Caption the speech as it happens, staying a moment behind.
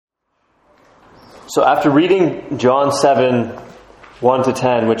So after reading John 7, 1 to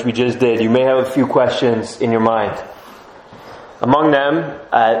 10, which we just did, you may have a few questions in your mind. Among them,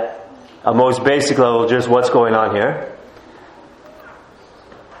 at a most basic level, just what's going on here?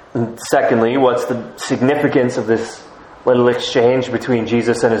 And secondly, what's the significance of this little exchange between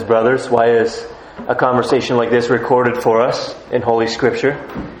Jesus and his brothers? Why is a conversation like this recorded for us in Holy Scripture?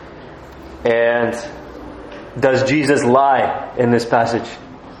 And does Jesus lie in this passage?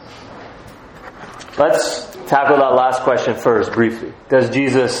 Let's tackle that last question first, briefly. Does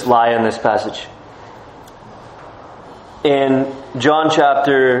Jesus lie in this passage? In John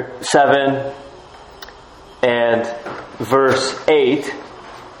chapter 7 and verse 8,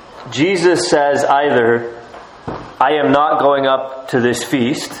 Jesus says either, I am not going up to this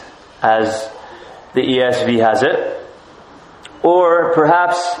feast, as the ESV has it, or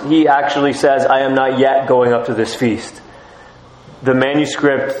perhaps he actually says, I am not yet going up to this feast. The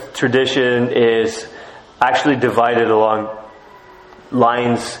manuscript tradition is actually divided along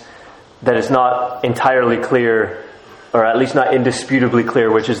lines that is not entirely clear, or at least not indisputably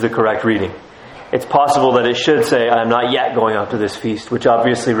clear, which is the correct reading. It's possible that it should say, I am not yet going up to this feast, which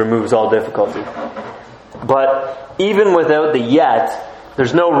obviously removes all difficulty. But even without the yet,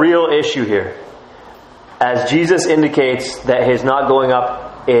 there's no real issue here, as Jesus indicates that his not going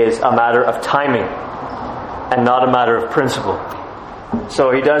up is a matter of timing and not a matter of principle.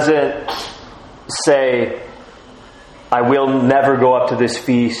 So he doesn't say, I will never go up to this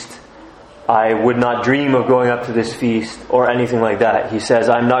feast, I would not dream of going up to this feast, or anything like that. He says,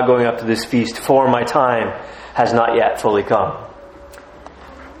 I'm not going up to this feast, for my time has not yet fully come.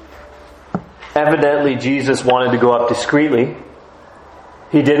 Evidently, Jesus wanted to go up discreetly.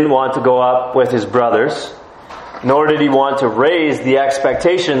 He didn't want to go up with his brothers, nor did he want to raise the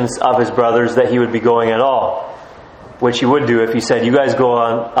expectations of his brothers that he would be going at all, which he would do if he said, you guys go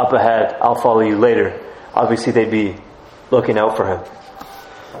on up ahead, I'll follow you later. Obviously, they'd be looking out for him.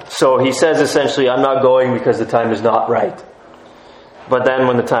 So he says essentially, I'm not going because the time is not right. But then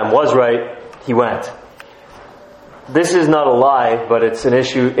when the time was right, he went. This is not a lie, but it's an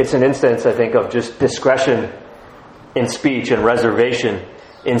issue, it's an instance, I think, of just discretion in speech and reservation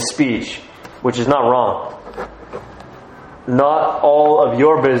in speech, which is not wrong. Not all of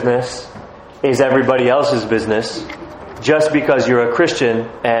your business is everybody else's business, just because you're a Christian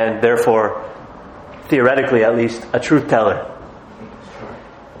and therefore, theoretically at least, a truth teller.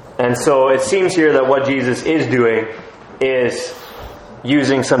 And so it seems here that what Jesus is doing is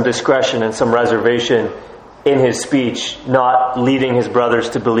using some discretion and some reservation in his speech, not leading his brothers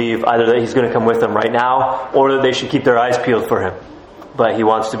to believe either that he's going to come with them right now or that they should keep their eyes peeled for him. But he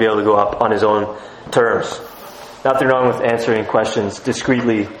wants to be able to go up on his own terms. Nothing wrong with answering questions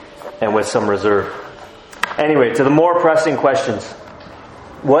discreetly and with some reserve. Anyway, to the more pressing questions.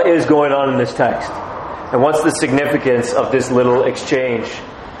 What is going on in this text? And what's the significance of this little exchange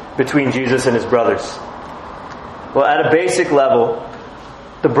between Jesus and his brothers? Well, at a basic level,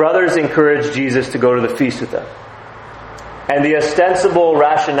 the brothers encourage Jesus to go to the feast with them. And the ostensible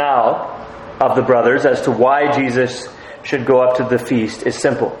rationale of the brothers as to why Jesus should go up to the feast is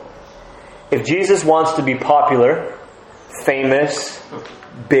simple. If Jesus wants to be popular, famous,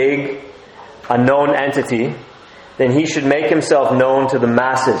 big, a known entity, then he should make himself known to the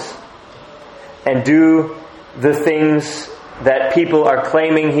masses and do the things that people are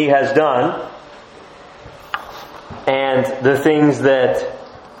claiming he has done and the things that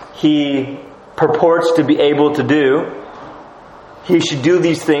he purports to be able to do. He should do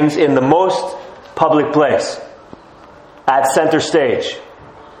these things in the most public place, at center stage,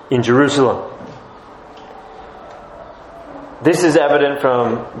 in Jerusalem. This is evident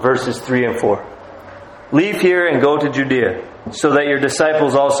from verses 3 and 4. Leave here and go to Judea, so that your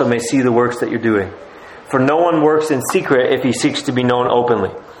disciples also may see the works that you're doing. For no one works in secret if he seeks to be known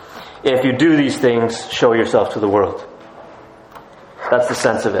openly. If you do these things, show yourself to the world. That's the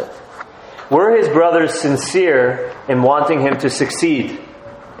sense of it. Were his brothers sincere in wanting him to succeed?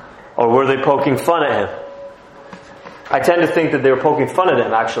 Or were they poking fun at him? I tend to think that they were poking fun at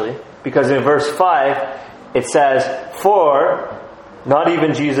him, actually. Because in verse 5, it says, for not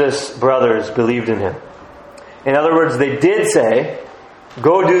even Jesus' brothers believed in him. In other words, they did say,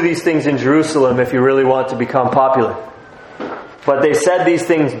 go do these things in Jerusalem if you really want to become popular. But they said these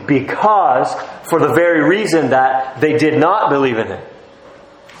things because, for the very reason that they did not believe in him.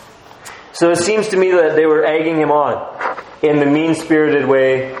 So it seems to me that they were egging him on in the mean-spirited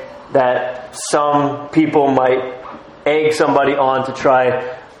way that some people might egg somebody on to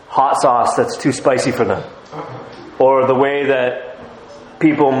try hot sauce that's too spicy for them. Or the way that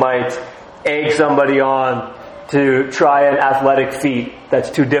people might egg somebody on to try an athletic feat that's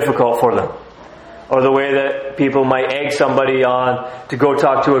too difficult for them. or the way that people might egg somebody on to go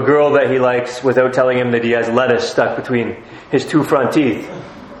talk to a girl that he likes without telling him that he has lettuce stuck between his two front teeth.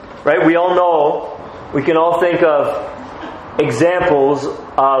 Right? We all know, we can all think of examples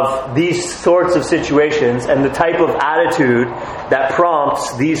of these sorts of situations and the type of attitude that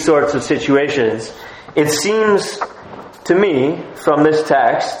prompts these sorts of situations. It seems to me from this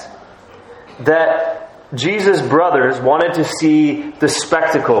text that Jesus' brothers wanted to see the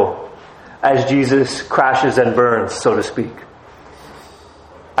spectacle as Jesus crashes and burns, so to speak.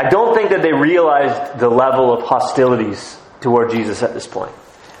 I don't think that they realized the level of hostilities toward Jesus at this point.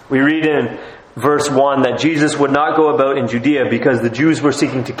 We read in verse 1 that Jesus would not go about in Judea because the Jews were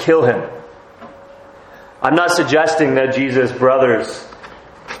seeking to kill him. I'm not suggesting that Jesus' brothers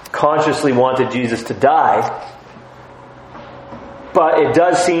consciously wanted Jesus to die, but it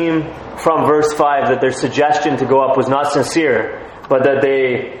does seem from verse 5 that their suggestion to go up was not sincere, but that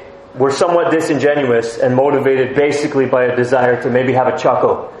they were somewhat disingenuous and motivated basically by a desire to maybe have a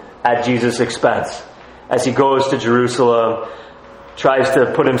chuckle at Jesus' expense as he goes to Jerusalem, tries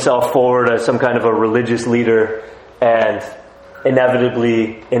to put himself forward as some kind of a religious leader, and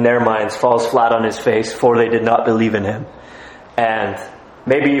inevitably, in their minds, falls flat on his face, for they did not believe in him. And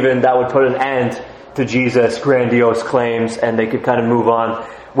maybe even that would put an end to Jesus' grandiose claims, and they could kind of move on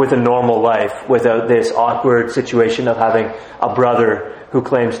with a normal life without this awkward situation of having a brother who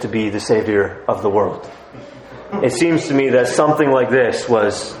claims to be the Savior of the world. It seems to me that something like this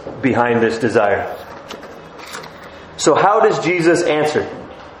was behind this desire. So how does Jesus answer?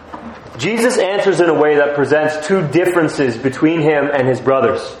 Jesus answers in a way that presents two differences between him and his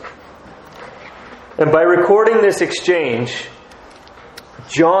brothers. And by recording this exchange,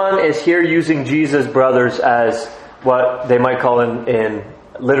 John is here using Jesus' brothers as what they might call in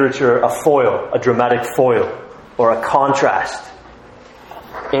literature a foil, a dramatic foil, or a contrast,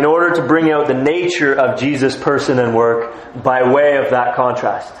 in order to bring out the nature of Jesus' person and work by way of that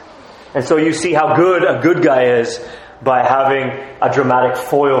contrast. And so you see how good a good guy is by having a dramatic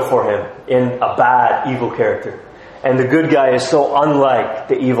foil for him in a bad, evil character. And the good guy is so unlike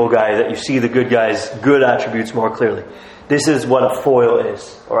the evil guy that you see the good guy's good attributes more clearly. This is what a foil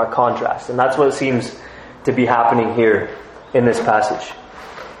is, or a contrast. And that's what seems to be happening here in this passage.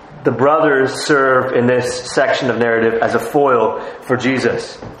 The brothers serve in this section of narrative as a foil for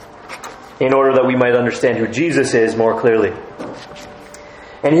Jesus, in order that we might understand who Jesus is more clearly.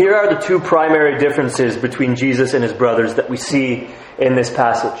 And here are the two primary differences between Jesus and his brothers that we see in this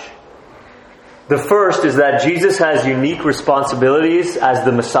passage. The first is that Jesus has unique responsibilities as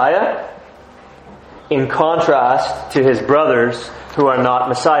the Messiah, in contrast to his brothers who are not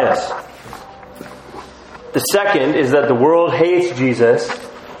Messiahs. The second is that the world hates Jesus,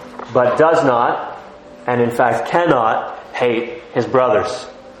 but does not, and in fact cannot, hate his brothers.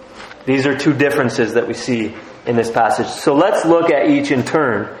 These are two differences that we see in this passage. So let's look at each in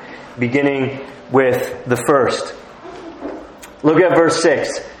turn, beginning with the first. Look at verse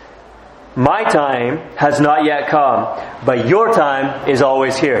 6. My time has not yet come, but your time is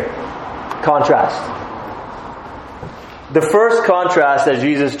always here. Contrast. The first contrast that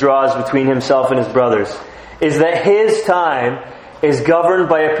Jesus draws between himself and his brothers is that his time is governed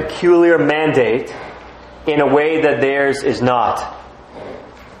by a peculiar mandate in a way that theirs is not.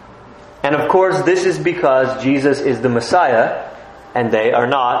 And of course, this is because Jesus is the Messiah and they are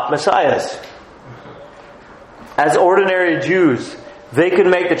not Messiahs. As ordinary Jews, they could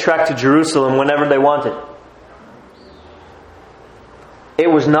make the trek to Jerusalem whenever they wanted. It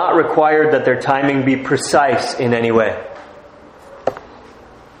was not required that their timing be precise in any way.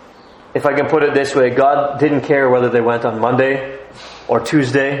 If I can put it this way, God didn't care whether they went on Monday or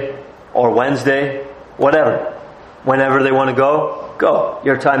Tuesday or Wednesday, whatever. Whenever they want to go, go.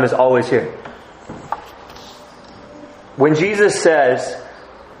 Your time is always here. When Jesus says,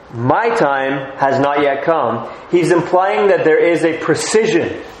 my time has not yet come, he's implying that there is a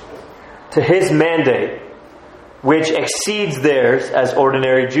precision to his mandate which exceeds theirs as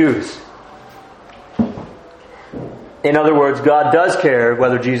ordinary Jews. In other words, God does care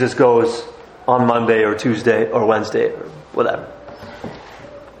whether Jesus goes on Monday or Tuesday or Wednesday or whatever.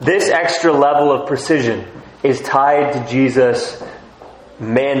 This extra level of precision is tied to Jesus'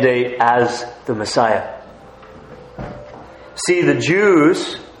 mandate as the Messiah. See, the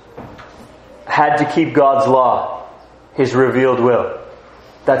Jews had to keep God's law, his revealed will.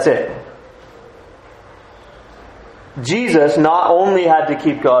 That's it. Jesus not only had to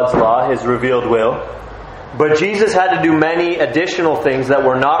keep God's law, his revealed will, but Jesus had to do many additional things that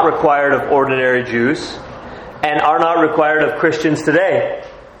were not required of ordinary Jews and are not required of Christians today.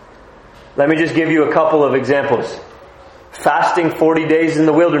 Let me just give you a couple of examples. Fasting 40 days in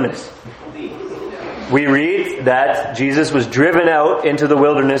the wilderness. We read that Jesus was driven out into the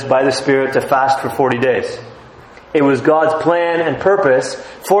wilderness by the Spirit to fast for 40 days. It was God's plan and purpose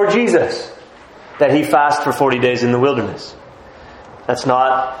for Jesus that he fast for 40 days in the wilderness. That's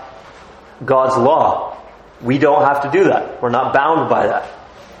not God's law. We don't have to do that. We're not bound by that.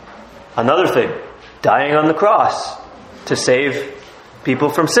 Another thing, dying on the cross to save people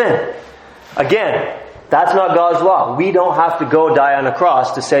from sin. Again, that's not God's law. We don't have to go die on a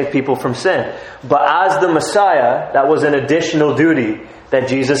cross to save people from sin. But as the Messiah, that was an additional duty that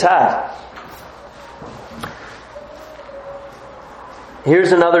Jesus had.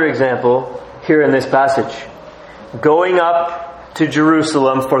 Here's another example here in this passage. Going up to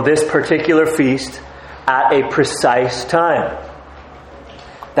Jerusalem for this particular feast at a precise time.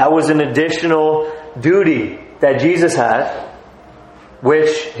 That was an additional duty that Jesus had, which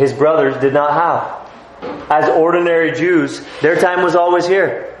his brothers did not have. As ordinary Jews, their time was always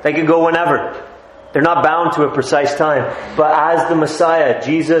here. They could go whenever. They're not bound to a precise time. But as the Messiah,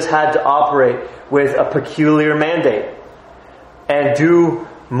 Jesus had to operate with a peculiar mandate and do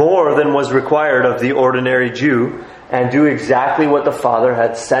more than was required of the ordinary Jew, and do exactly what the Father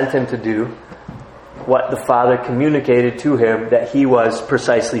had sent him to do, what the Father communicated to him that he was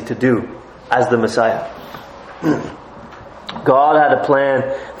precisely to do as the Messiah. God had a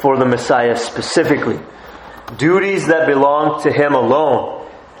plan for the Messiah specifically. Duties that belonged to him alone,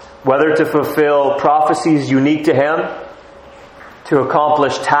 whether to fulfill prophecies unique to him, to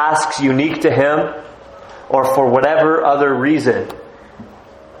accomplish tasks unique to him, or for whatever other reason.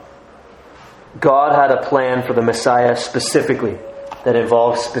 God had a plan for the Messiah specifically that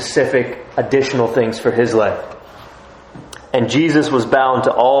involved specific additional things for his life. And Jesus was bound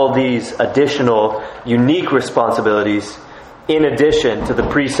to all these additional, unique responsibilities in addition to the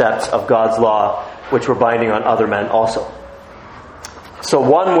precepts of God's law, which were binding on other men also. So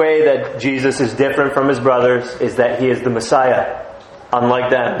one way that Jesus is different from his brothers is that he is the Messiah.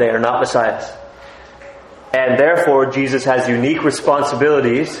 Unlike them, they are not Messiahs. And therefore, Jesus has unique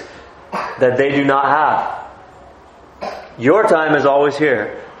responsibilities that they do not have. Your time is always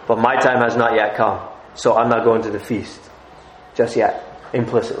here, but my time has not yet come. So I'm not going to the feast just yet,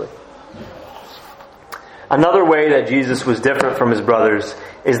 implicitly. Another way that Jesus was different from his brothers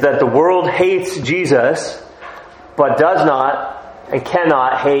is that the world hates Jesus, but does not and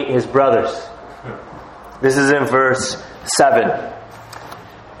cannot hate his brothers. This is in verse 7.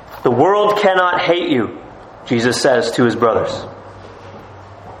 The world cannot hate you, Jesus says to his brothers.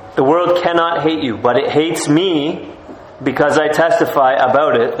 The world cannot hate you, but it hates me because I testify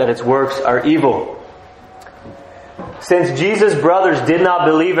about it that its works are evil. Since Jesus' brothers did not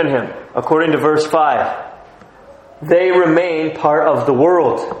believe in him, according to verse 5, they remain part of the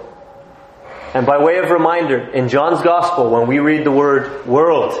world. And by way of reminder, in John's Gospel, when we read the word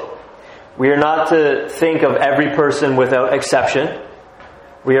world, we are not to think of every person without exception.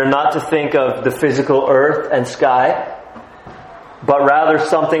 We are not to think of the physical earth and sky, but rather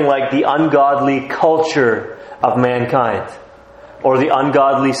something like the ungodly culture of mankind, or the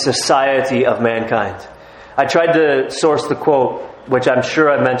ungodly society of mankind. I tried to source the quote, which I'm sure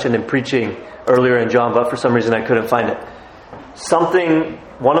I mentioned in preaching earlier in John, but for some reason I couldn't find it.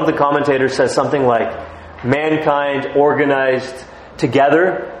 One of the commentators says something like, mankind organized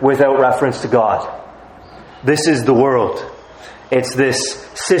together without reference to God. This is the world. It's this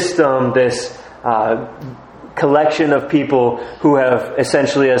system, this collection of people who have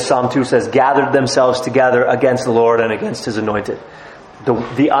essentially, as Psalm 2 says, gathered themselves together against the Lord and against his anointed.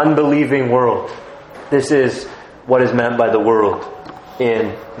 The unbelieving world. This is what is meant by the world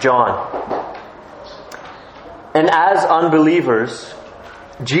in John. And as unbelievers,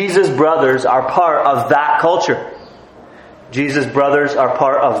 Jesus' brothers are part of that culture. Jesus' brothers are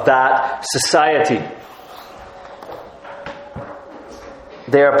part of that society.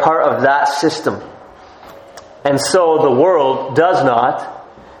 They are part of that system. And so the world does not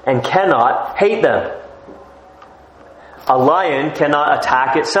and cannot hate them. A lion cannot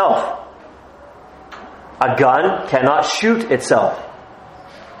attack itself. A gun cannot shoot itself.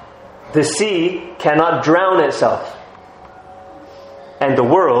 The sea cannot drown itself. And the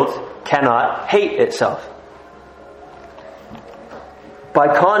world cannot hate itself.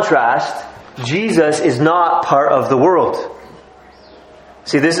 By contrast, Jesus is not part of the world.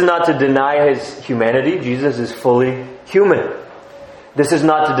 See, this is not to deny his humanity. Jesus is fully human. This is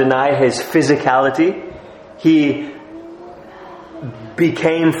not to deny his physicality. He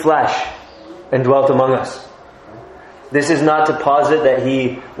became flesh and dwelt among us. This is not to posit that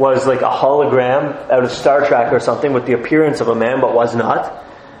he was like a hologram out of Star Trek or something with the appearance of a man but was not.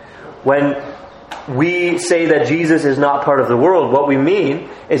 When we say that Jesus is not part of the world, what we mean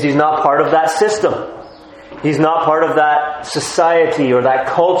is he's not part of that system. He's not part of that society or that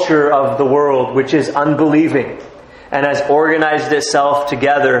culture of the world which is unbelieving and has organized itself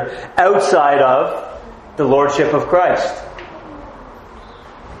together outside of the lordship of Christ.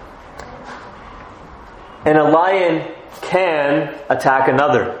 And a lion can attack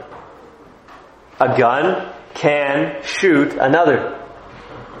another. A gun can shoot another.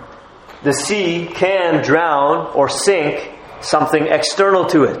 The sea can drown or sink something external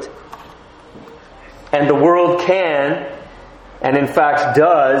to it. And the world can, and in fact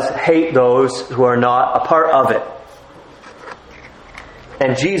does, hate those who are not a part of it.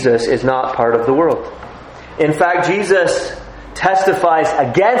 And Jesus is not part of the world. In fact, Jesus testifies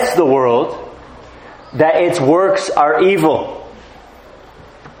against the world that its works are evil.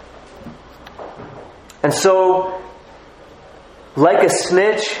 And so, like a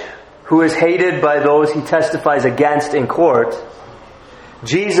snitch who is hated by those he testifies against in court,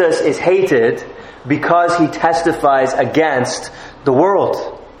 Jesus is hated because he testifies against the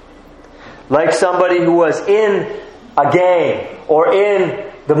world. Like somebody who was in a gang or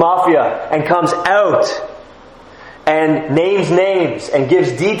in the mafia and comes out and names names and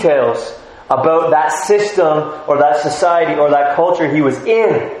gives details about that system or that society or that culture he was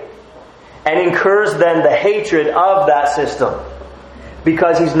in, and incurs then the hatred of that system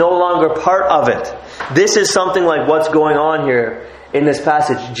because he's no longer part of it. This is something like what's going on here in this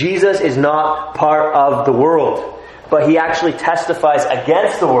passage. Jesus is not part of the world, but he actually testifies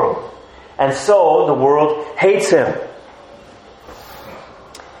against the world. And so the world hates him.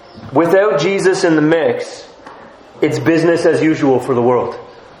 Without Jesus in the mix, it's business as usual for the world.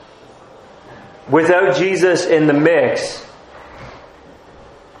 Without Jesus in the mix,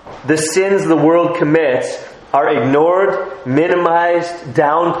 the sins the world commits are ignored, minimized,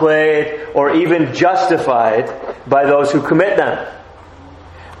 downplayed, or even justified by those who commit them.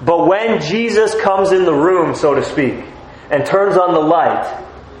 But when Jesus comes in the room, so to speak, and turns on the light,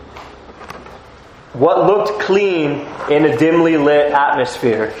 what looked clean in a dimly lit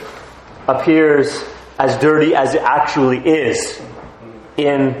atmosphere appears as dirty as it actually is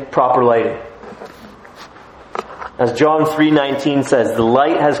in proper lighting. As John 3:19 says, the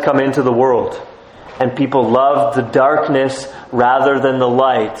light has come into the world, and people loved the darkness rather than the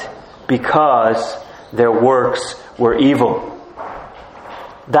light because their works were evil.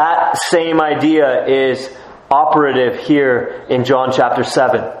 That same idea is operative here in John chapter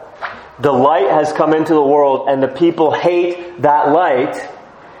 7. The light has come into the world, and the people hate that light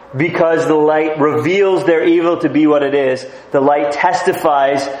because the light reveals their evil to be what it is. The light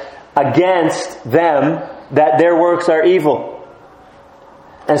testifies against them that their works are evil.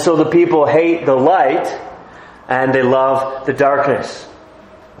 And so the people hate the light and they love the darkness.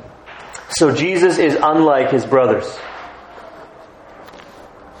 So Jesus is unlike his brothers.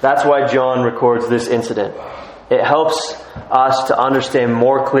 That's why John records this incident. It helps us to understand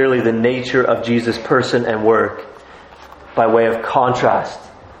more clearly the nature of Jesus' person and work by way of contrast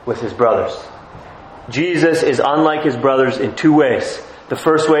with his brothers. Jesus is unlike his brothers in two ways. The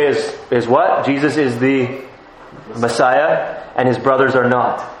first way is what? Jesus is the Messiah and his brothers are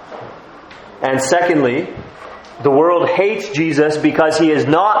not. And secondly, the world hates Jesus because he is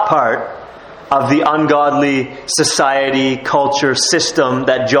not part of the ungodly society, culture, system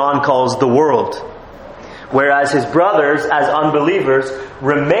that John calls the world. Whereas his brothers, as unbelievers,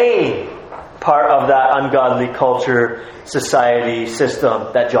 remain part of that ungodly culture, society,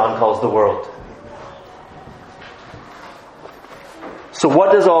 system that John calls the world. So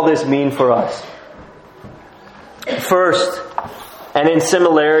what does all this mean for us? First, and in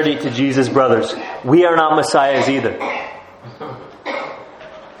similarity to Jesus' brothers, we are not messiahs either.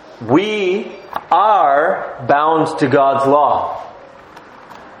 We are bound to God's law,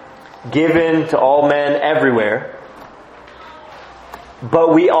 given to all men everywhere.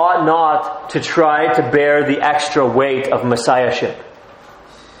 But we ought not to try to bear the extra weight of messiahship.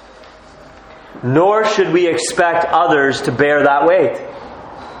 Nor should we expect others to bear that weight.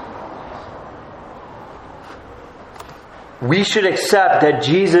 We should accept that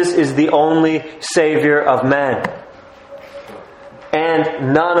Jesus is the only Savior of men.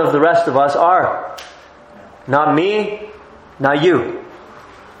 And none of the rest of us are. Not me, not you.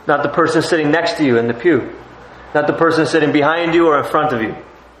 Not the person sitting next to you in the pew. Not the person sitting behind you or in front of you.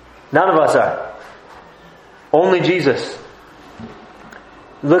 None of us are. Only Jesus.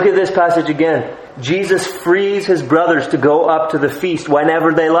 Look at this passage again. Jesus frees his brothers to go up to the feast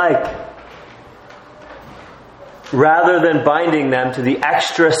whenever they like, rather than binding them to the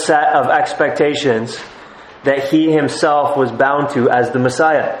extra set of expectations that he himself was bound to as the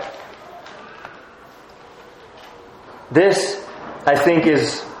Messiah. This, I think,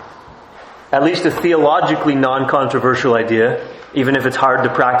 is at least a theologically non-controversial idea, even if it's hard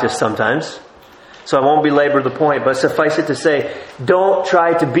to practice sometimes. So I won't belabor the point, but suffice it to say, don't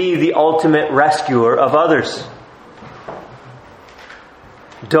try to be the ultimate rescuer of others.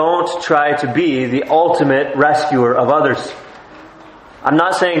 Don't try to be the ultimate rescuer of others. I'm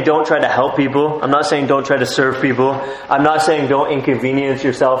not saying don't try to help people. I'm not saying don't try to serve people. I'm not saying don't inconvenience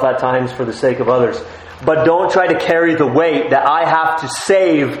yourself at times for the sake of others. But don't try to carry the weight that I have to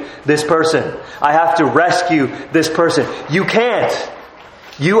save this person. I have to rescue this person. You can't.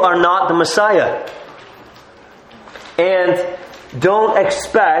 You are not the Messiah. And don't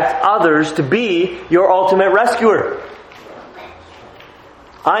expect others to be your ultimate rescuer.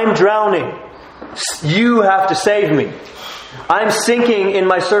 I'm drowning. You have to save me. I'm sinking in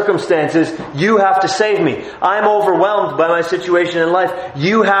my circumstances. You have to save me. I'm overwhelmed by my situation in life.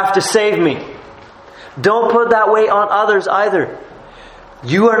 You have to save me. Don't put that weight on others either.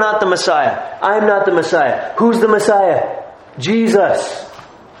 You are not the Messiah. I'm not the Messiah. Who's the Messiah? Jesus.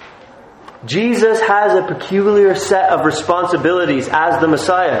 Jesus has a peculiar set of responsibilities as the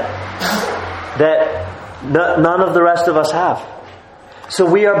Messiah that none of the rest of us have. So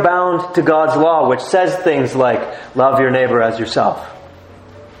we are bound to God's law, which says things like, love your neighbor as yourself.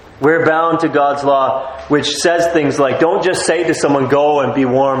 We're bound to God's law, which says things like, don't just say to someone, go and be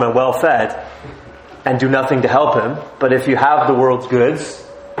warm and well fed, and do nothing to help him. But if you have the world's goods,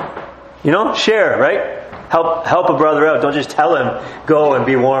 share, right? Help a brother out. Don't just tell him, go and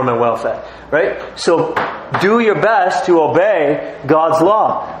be warm and well fed, right? So do your best to obey God's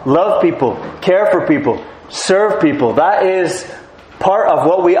law. Love people, care for people, serve people. That is part of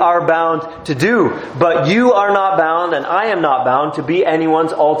what we are bound to do. But you are not bound, and I am not bound to be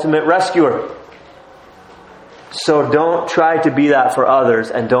anyone's ultimate rescuer. So don't try to be that for others,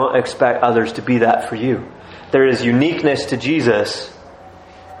 and don't expect others to be that for you. There is uniqueness to Jesus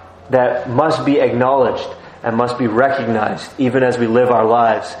that must be acknowledged and must be recognized even as we live our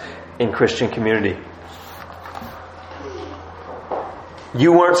lives in Christian community.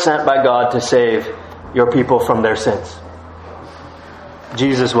 You weren't sent by God to save your people from their sins.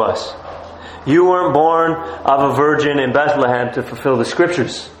 Jesus was. You weren't born of a virgin in Bethlehem to fulfill the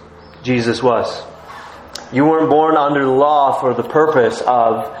Scriptures. Jesus was. You weren't born under the law for the purpose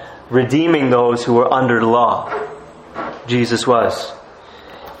of redeeming those who were under the law. Jesus was.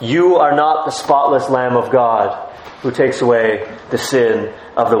 You are not the spotless Lamb of God who takes away the sin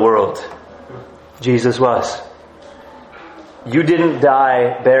of the world. Jesus was. You didn't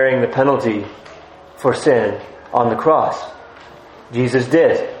die bearing the penalty for sin on the cross. Jesus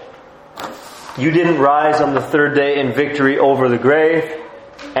did. You didn't rise on the third day in victory over the grave,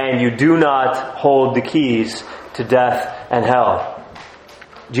 and you do not hold the keys to death and hell.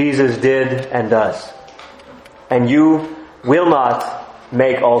 Jesus did and does. And you will not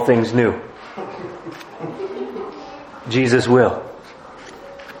make all things new. Jesus will.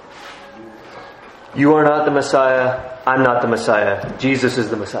 You are not the Messiah. I'm not the Messiah. Jesus is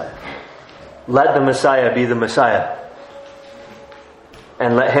the Messiah. Let the Messiah be the Messiah.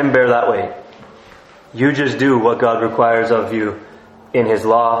 And let Him bear that weight. You just do what God requires of you in His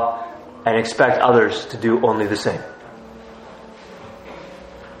law and expect others to do only the same.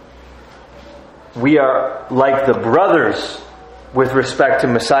 We are like the brothers with respect to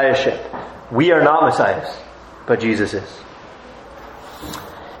messiahship. We are not messiahs, but Jesus is.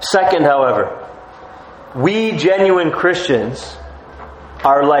 Second, however, we genuine Christians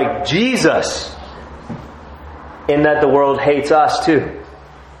are like Jesus in that the world hates us too.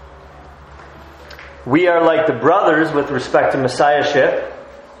 We are like the brothers with respect to messiahship.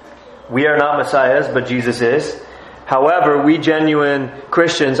 We are not messiahs, but Jesus is. However, we genuine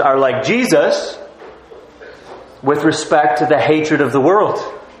Christians are like Jesus with respect to the hatred of the world.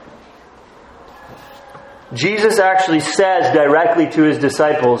 Jesus actually says directly to His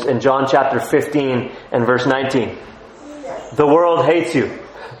disciples in John chapter 15 and verse 19, the world hates you.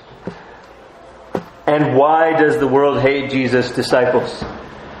 And why does the world hate Jesus' disciples?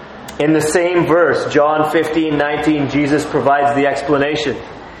 In the same verse, John 15:19, Jesus provides the explanation.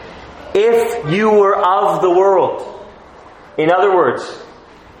 If you were of the world, in other words,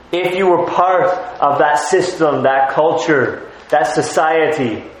 if you were part of that system, that culture, that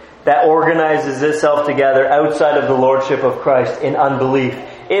society that organizes itself together outside of the lordship of Christ in unbelief,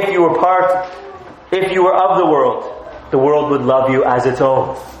 if you were of the world would love you as its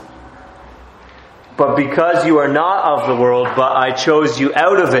own. But because you are not of the world, but I chose you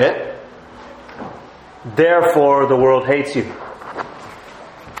out of it, therefore the world hates you.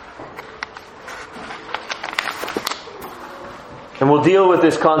 And we'll deal with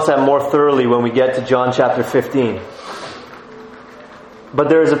this concept more thoroughly when we get to John chapter 15. But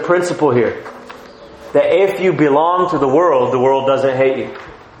there is a principle here. That if you belong to the world doesn't hate you.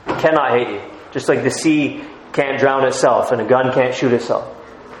 It cannot hate you. Just like the sea can't drown itself and a gun can't shoot itself.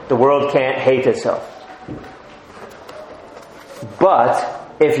 The world can't hate itself.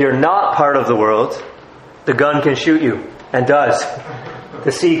 But if you're not part of the world, the gun can shoot you and does.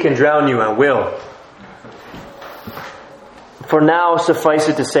 The sea can drown you and will. For now, suffice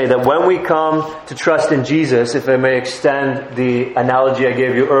it to say that when we come to trust in Jesus, if I may extend the analogy I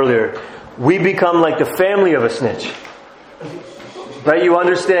gave you earlier, we become like the family of a snitch. Right? You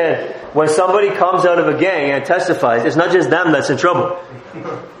understand, when somebody comes out of a gang and testifies, it's not just them that's in trouble.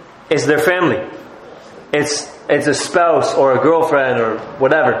 It's their family. It's a spouse or a girlfriend or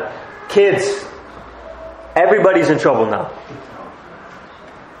whatever. Kids. Everybody's in trouble now.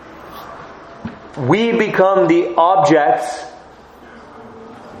 We become the objects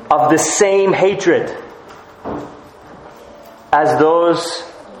of the same hatred as those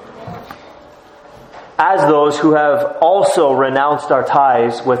who have also renounced our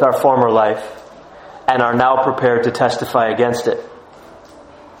ties with our former life and are now prepared to testify against it.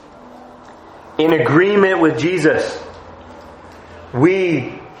 In agreement with Jesus,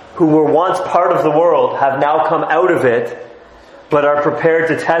 we who were once part of the world have now come out of it, but are prepared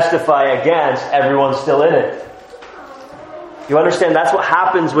to testify against everyone still in it. You understand? That's what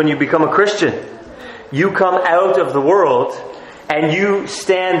happens when you become a Christian. You come out of the world and you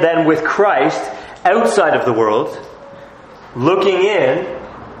stand then with Christ outside of the world, looking in,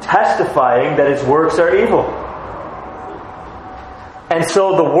 testifying that its works are evil. And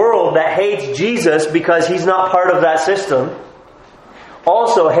so the world that hates Jesus because He's not part of that system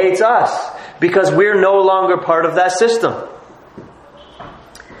also hates us because we're no longer part of that system.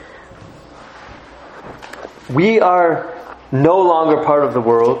 We are no longer part of the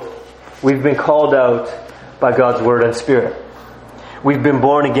world. We've been called out by God's Word and Spirit. We've been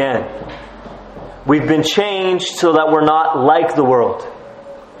born again. We've been changed so that we're not like the world.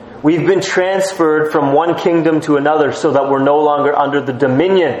 We've been transferred from one kingdom to another so that we're no longer under the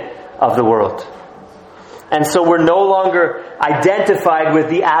dominion of the world. And so we're no longer identified with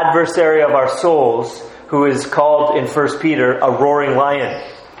the adversary of our souls, who is called in 1 Peter a roaring lion,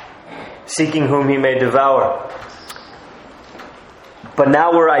 seeking whom he may devour. But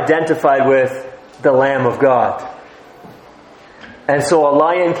now we're identified with the Lamb of God. And so a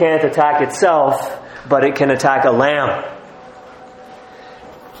lion can't attack itself, but it can attack a lamb.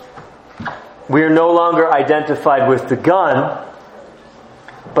 We are no longer identified with the gun,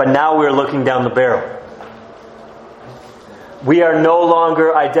 but now we're looking down the barrel. We are no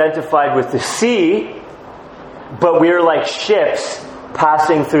longer identified with the sea, but we are like ships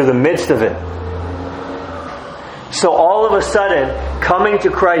passing through the midst of it. So all of a sudden, coming to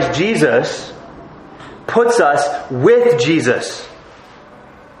Christ Jesus puts us with Jesus.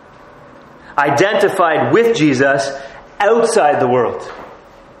 Identified with Jesus outside the world.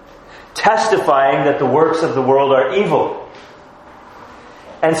 Testifying that the works of the world are evil.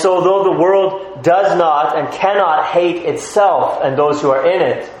 And so though the world does not and cannot hate itself and those who are in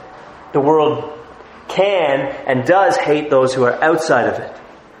it, the world can and does hate those who are outside of it,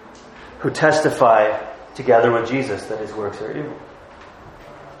 who testify together with Jesus that His works are evil.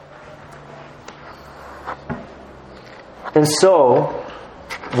 And so,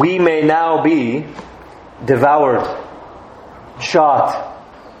 we may now be devoured, shot,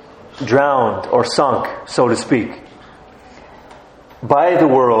 drowned, or sunk, so to speak, by the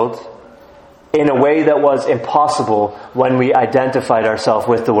world in a way that was impossible when we identified ourselves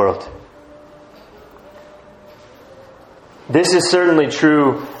with the world. This is certainly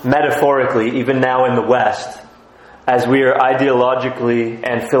true metaphorically, even now in the West, as we are ideologically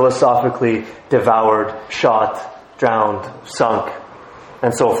and philosophically devoured, shot, drowned, sunk,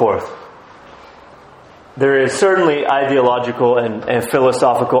 and so forth. There is certainly ideological and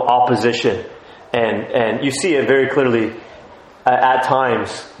philosophical opposition, and you see it very clearly at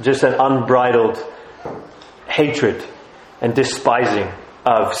times, just an unbridled hatred and despising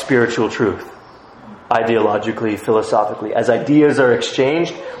of spiritual truth, ideologically, philosophically. As ideas are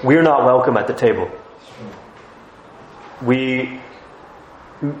exchanged, we're not welcome at the table.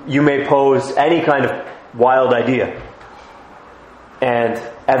 You may pose any kind of wild idea, and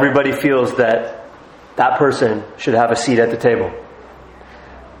everybody feels that person should have a seat at the table.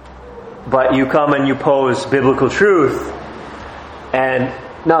 But you come and you pose biblical truth, and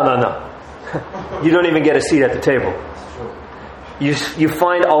no. You don't even get a seat at the table. You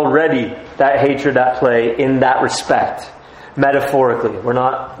find already that hatred at play in that respect. Metaphorically. We're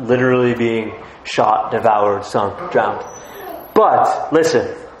not literally being shot, devoured, sunk, drowned. But,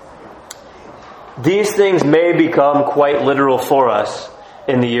 listen. These things may become quite literal for us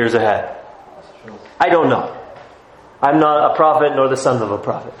in the years ahead? I don't know. I'm not a prophet nor the son of a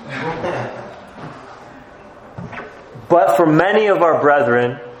prophet. But for many of our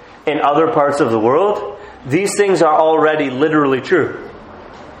brethren in other parts of the world, these things are already literally true.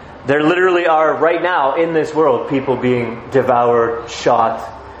 There literally are, right now, in this world, people being devoured, shot,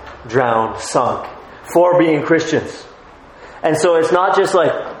 drowned, sunk, for being Christians. And so it's not just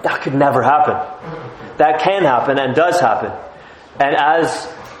like, that could never happen. That can happen and does happen. And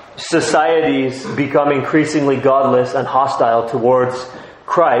as societies become increasingly godless and hostile towards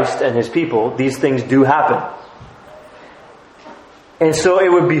Christ and His people, these things do happen. And so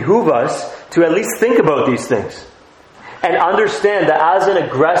it would behoove us to at least think about these things and understand that as an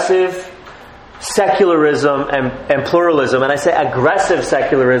aggressive secularism and pluralism, and I say aggressive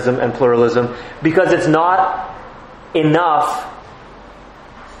secularism and pluralism because it's not enough,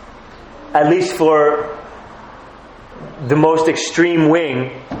 at least for the most extreme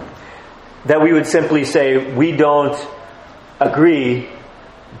wing, that we would simply say, we don't agree,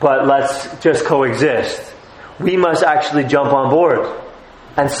 but let's just coexist. We must actually jump on board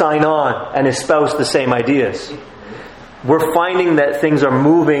and sign on and espouse the same ideas. We're finding that things are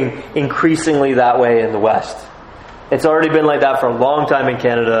moving increasingly that way in the West. It's already been like that for a long time in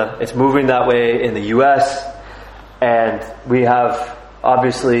Canada. It's moving that way in the US. And we have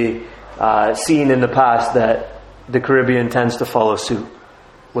obviously seen in the past that the Caribbean tends to follow suit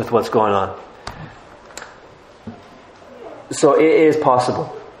with what's going on. So it is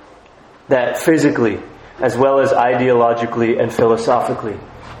possible that physically, as well as ideologically and philosophically,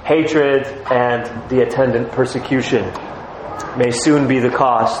 hatred and the attendant persecution may soon be the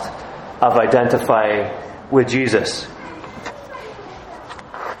cost of identifying with Jesus.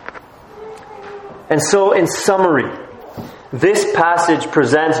 And so, in summary, this passage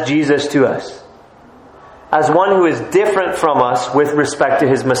presents Jesus to us as one who is different from us with respect to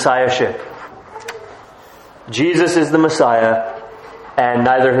His messiahship. Jesus is the Messiah, and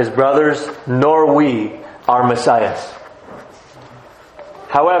neither His brothers nor we are messiahs.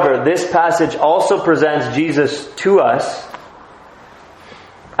 However, this passage also presents Jesus to us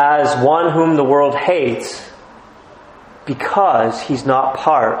as one whom the world hates because He's not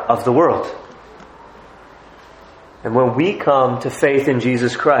part of the world. And when we come to faith in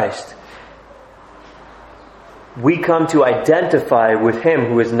Jesus Christ, we come to identify with Him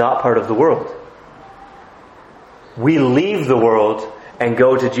who is not part of the world. We leave the world and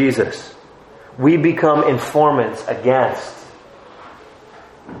go to Jesus. We become informants against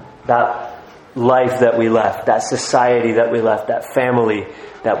that life that we left, that society that we left, that family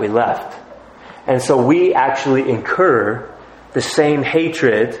that we left. And so we actually incur the same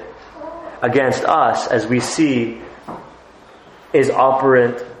hatred against us as we see is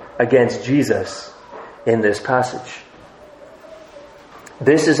operant against Jesus in this passage.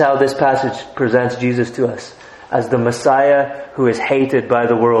 This is how this passage presents Jesus to us, as the Messiah who is hated by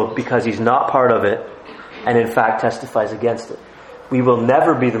the world because He's not part of it and in fact testifies against it. We will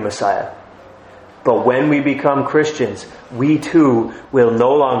never be the Messiah. But when we become Christians, we too will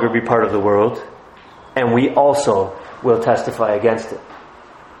no longer be part of the world, and we also will testify against it.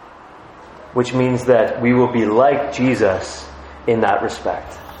 Which means that we will be like Jesus in that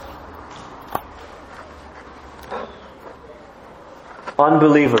respect.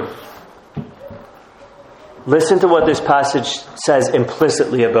 Unbeliever, listen to what this passage says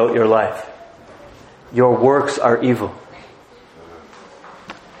implicitly about your life. Your works are evil.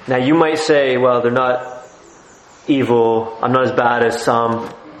 Now you might say, well, they're not evil. I'm not as bad as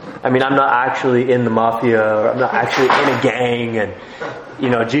some. I mean, I'm not actually in the mafia, or I'm not actually in a gang,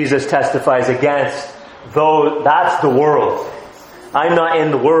 and, Jesus testifies against, though that's the world. I'm not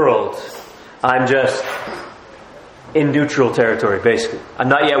in the world. I'm just in neutral territory, basically. I'm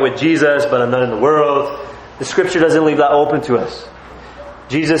not yet with Jesus, but I'm not in the world. The Scripture doesn't leave that open to us.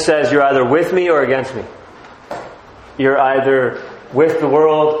 Jesus says you're either with me or against me. You're either with the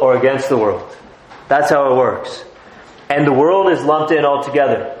world or against the world. That's how it works. And the world is lumped in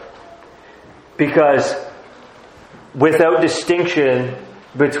altogether. Because without distinction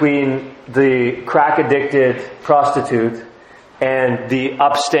between the crack-addicted prostitute and the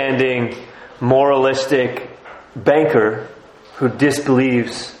upstanding, moralistic banker who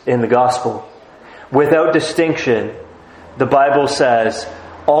disbelieves in the gospel, without distinction, the Bible says,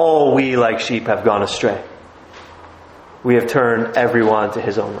 all we like sheep have gone astray. We have turned everyone to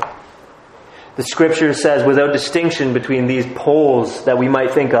his own way. The Scripture says, without distinction between these poles that we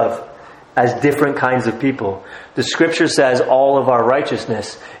might think of as different kinds of people, the Scripture says all of our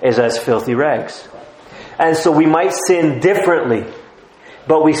righteousness is as filthy rags. And so we might sin differently,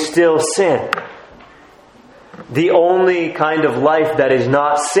 but we still sin. The only kind of life that is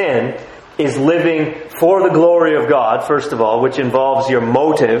not sin is living for the glory of God, first of all, which involves your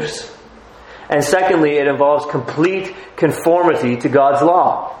motives. And secondly, it involves complete conformity to God's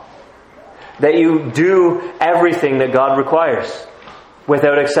law. That you do everything that God requires,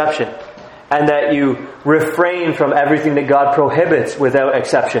 without exception. And that you refrain from everything that God prohibits, without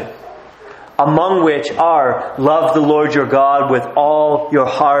exception. Among which are, love the Lord your God with all your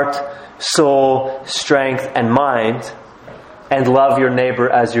heart, soul, strength, and mind, and love your neighbor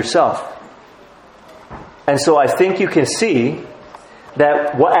as yourself. And so I think you can see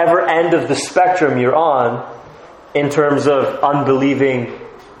that whatever end of the spectrum you're on, in terms of unbelieving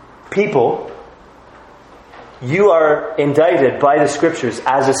people, you are indicted by the Scriptures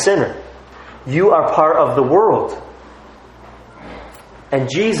as a sinner. You are part of the world. And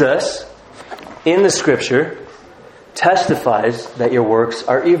Jesus, in the Scripture, testifies that your works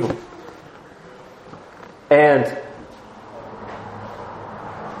are evil. And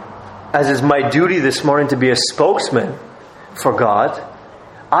as is my duty this morning to be a spokesman for God,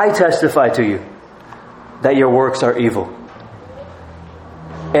 I testify to you that your works are evil.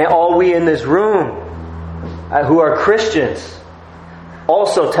 And all we in this room who are Christians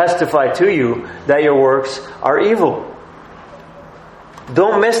also testify to you that your works are evil.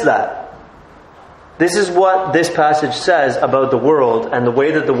 Don't miss that. This is what this passage says about the world, and the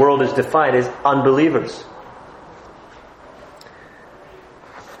way that the world is defined is unbelievers.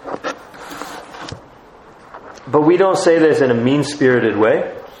 But we don't say this in a mean-spirited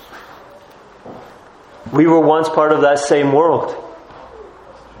way. We were once part of that same world.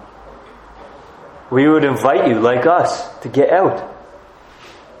 We would invite you, like us, to get out.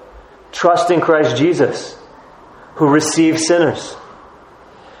 Trust in Christ Jesus, who receives sinners.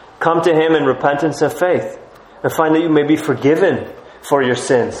 Come to Him in repentance and faith, and find that you may be forgiven for your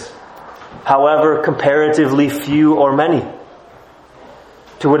sins, however comparatively few or many.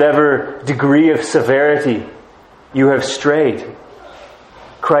 To whatever degree of severity you have strayed,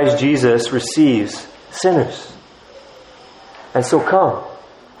 Christ Jesus receives sinners. And so come.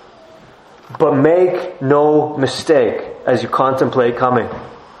 But make no mistake as you contemplate coming.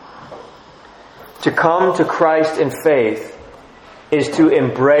 To come to Christ in faith is to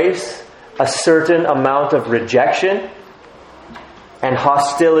embrace a certain amount of rejection and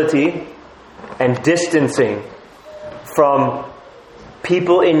hostility and distancing from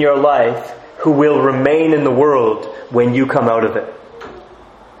people in your life who will remain in the world when you come out of it.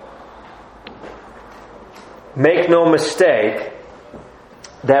 Make no mistake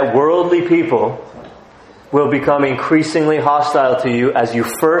that worldly people will become increasingly hostile to you as you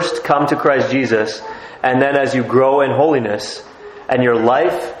first come to Christ Jesus, and then as you grow in holiness, and your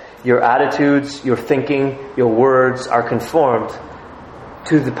life, your attitudes, your thinking, your words are conformed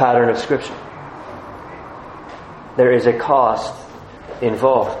to the pattern of Scripture. There is a cost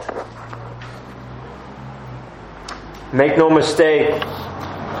involved. Make no mistake,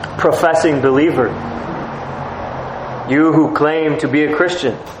 professing believer, you who claim to be a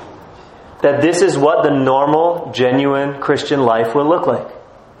Christian, that this is what the normal, genuine Christian life will look like.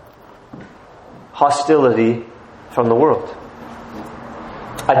 Hostility from the world.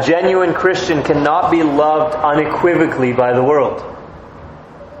 A genuine Christian cannot be loved unequivocally by the world.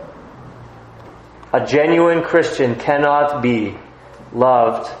 A genuine Christian cannot be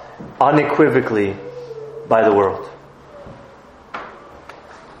loved unequivocally by the world.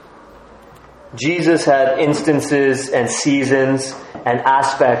 Jesus had instances and seasons and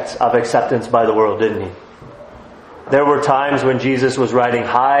aspects of acceptance by the world, didn't he? There were times when Jesus was riding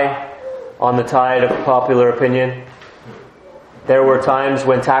high on the tide of popular opinion. There were times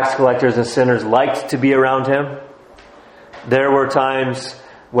when tax collectors and sinners liked to be around him. There were times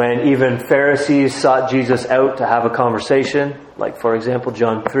when even Pharisees sought Jesus out to have a conversation, like, for example,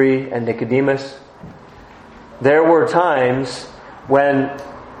 John 3 and Nicodemus. There were times when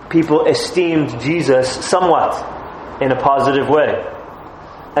people esteemed Jesus somewhat in a positive way.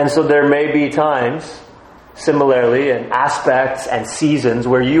 And so there may be times, similarly, and aspects and seasons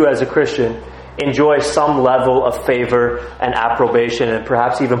where you as a Christian enjoy some level of favor and approbation and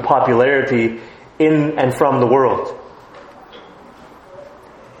perhaps even popularity in and from the world.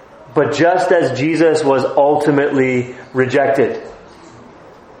 But just as Jesus was ultimately rejected,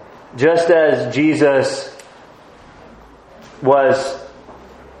 just as Jesus was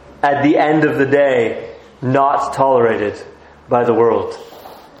at the end of the day not tolerated by the world,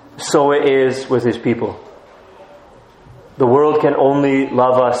 so it is with His people. The world can only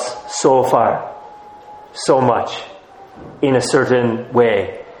love us so far, so much, in a certain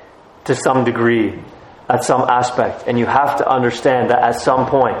way, to some degree, at some aspect. And you have to understand that at some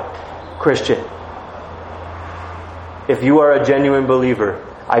point, Christian, if you are a genuine believer,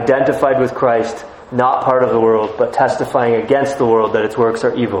 identified with Christ, not part of the world, but testifying against the world that its works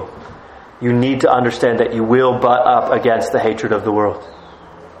are evil, you need to understand that you will butt up against the hatred of the world.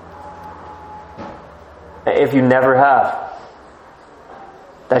 If you never have,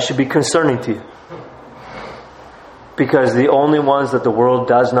 that should be concerning to you. Because the only ones that the world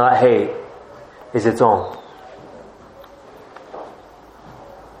does not hate is its own.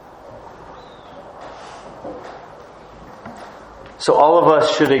 So all of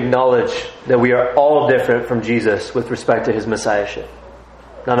us should acknowledge that we are all different from Jesus with respect to His Messiahship.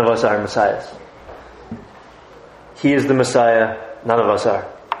 None of us are Messiahs. He is the Messiah, none of us are.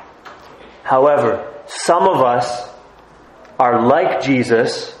 However, some of us are like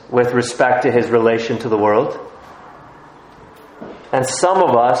Jesus with respect to His relation to the world. And some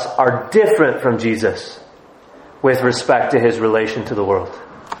of us are different from Jesus with respect to His relation to the world.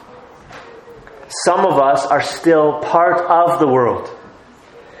 Some of us are still part of the world,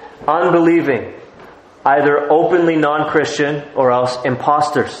 unbelieving, either openly non-Christian or else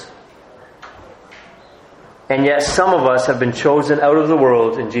imposters. And yet some of us have been chosen out of the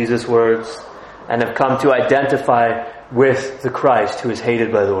world, in Jesus' words, and have come to identify with the Christ who is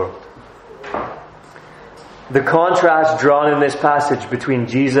hated by the world. The contrast drawn in this passage between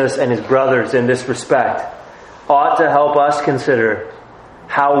Jesus and His brothers in this respect ought to help us consider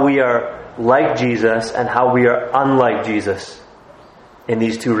how we are like Jesus and how we are unlike Jesus in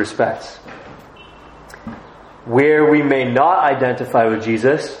these two respects. Where we may not identify with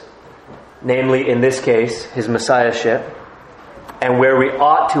Jesus, namely in this case, His Messiahship, and where we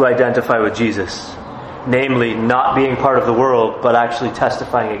ought to identify with Jesus, namely not being part of the world but actually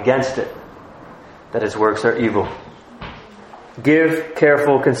testifying against it, that its works are evil. Give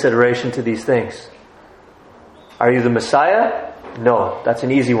careful consideration to these things. Are you the Messiah? No, that's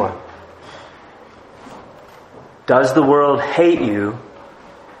an easy one. Does the world hate you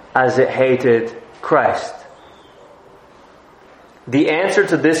as it hated Christ? The answer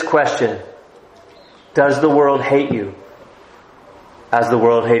to this question, does the world hate you as the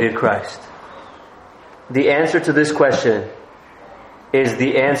world hated Christ? The answer to this question is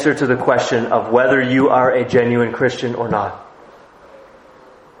the answer to the question of whether you are a genuine Christian or not.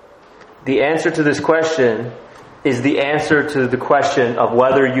 The answer to this question is the answer to the question of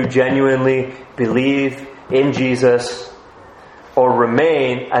whether you genuinely believe in Jesus or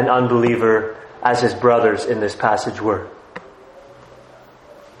remain an unbeliever as His brothers in this passage were.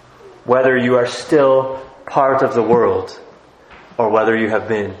 Whether you are still part of the world or whether you have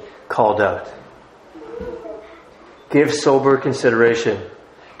been called out. Give sober consideration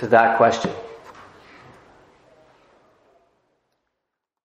to that question.